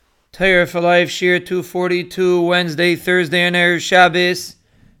Torah4life, Shiur 242, Wednesday, Thursday, and Erev Shabbos,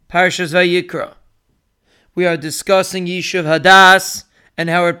 Parshas Vayikra. We are discussing Yishuv Hadas and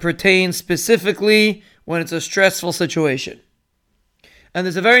how it pertains specifically when it's a stressful situation. And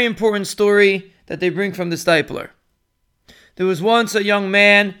there's a very important story that they bring from the Stipler. There was once a young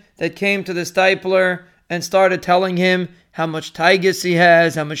man that came to the Stipler and started telling him how much taigus he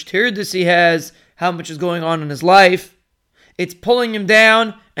has, how much tirdus he has, how much is going on in his life. It's pulling him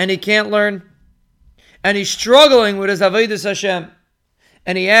down and he can't learn. And he's struggling with his avodas Hashem.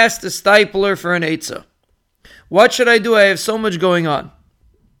 And he asked the Stipler for an eitzah. What should I do? I have so much going on.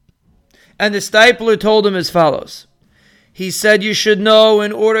 And the Stipler told him as follows. He said, you should know,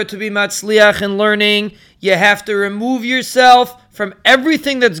 in order to be matzliach in learning, you have to remove yourself from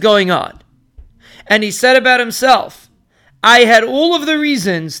everything that's going on. And he said about himself, I had all of the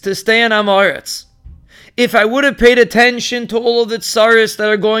reasons to stay in Am Haaretz. If I would have paid attention to all of the tsaros that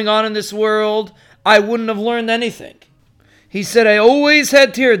are going on in this world, I wouldn't have learned anything. He said, I always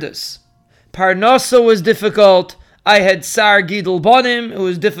had tirdus. Parnasa was difficult. I had sar gidul banim. It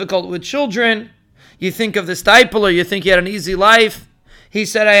was difficult with children. You think of the Stipler, you think he had an easy life. He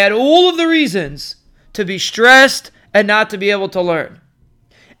said, I had all of the reasons to be stressed and not to be able to learn.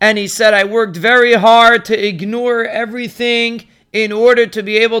 And he said, I worked very hard to ignore everything in order to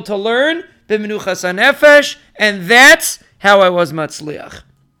be able to learn b'menuchas hanefesh, and that's how I was matzliach.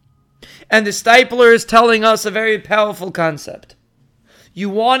 And the Stipler is telling us a very powerful concept. You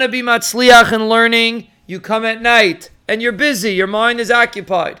want to be matzliach in learning, you come at night, and you're busy, your mind is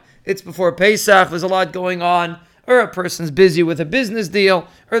occupied. It's before Pesach, there's a lot going on, or a person's busy with a business deal,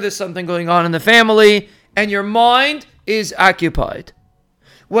 or there's something going on in the family, and your mind is occupied.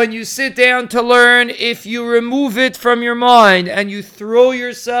 When you sit down to learn, if you remove it from your mind and you throw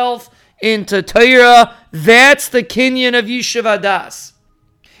yourself into Torah, that's the kinyan of Yishuv Hadas.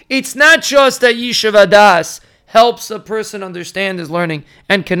 It's not just that Yishuv Hadas helps a person understand his learning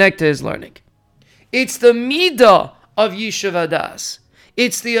and connect to his learning. It's the midah of Yishuv Hadas.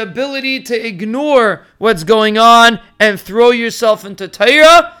 It's the ability to ignore what's going on and throw yourself into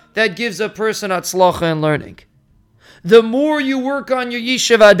Torah that gives a person atzlacha in learning. The more you work on your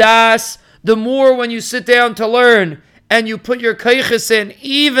Yishuv Hadas, the more when you sit down to learn and you put your kaiches in,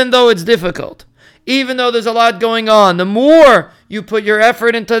 even though it's difficult, even though there's a lot going on, the more you put your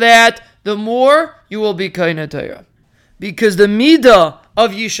effort into that, the more you will be kaina Torah. Because the midah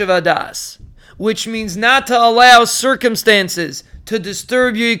of Yishuv Hadas, which means not to allow circumstances to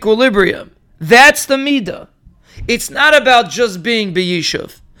disturb your equilibrium, that's the midah. It's not about just being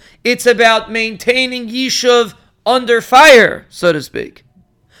b'yishuv. It's about maintaining yishuv under fire, so to speak.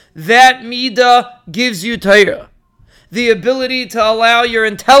 That midah gives you Torah. The ability to allow your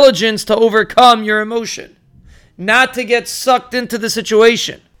intelligence to overcome your emotion. Not to get sucked into the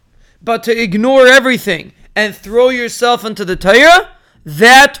situation, but to ignore everything and throw yourself into the Torah,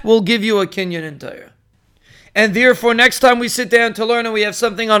 that will give you a kinyan in Torah. And therefore, next time we sit down to learn and we have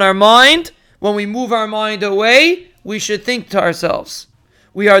something on our mind, when we move our mind away, we should think to ourselves,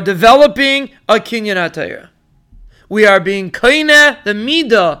 we are developing a kinyan Torah. We are being kaina, the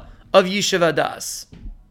midah of Yishuv Hadas.